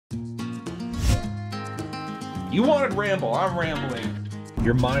You wanted ramble, I'm rambling.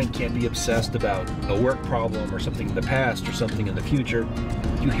 Your mind can't be obsessed about a work problem or something in the past or something in the future.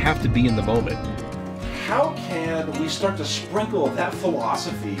 You have to be in the moment. How can we start to sprinkle that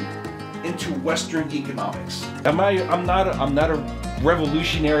philosophy into Western economics? I'm not a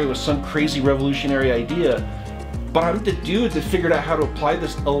revolutionary with some crazy revolutionary idea, but I'm the dude that figured out how to apply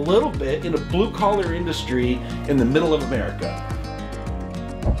this a little bit in a blue-collar industry in the middle of America.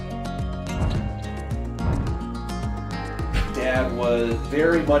 Dad was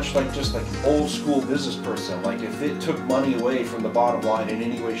very much just like an old school business person. Like if it took money away from the bottom line in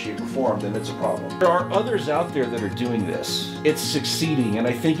any way, shape, or form, then it's a problem. There are others out there that are doing this. It's succeeding, and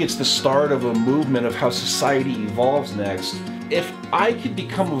I think it's the start of a movement of how society evolves next. If I could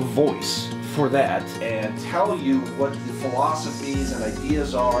become a voice for that and tell you what the philosophies and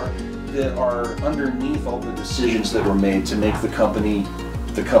ideas are that are underneath all the decisions that were made to make the company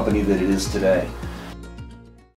that it is today.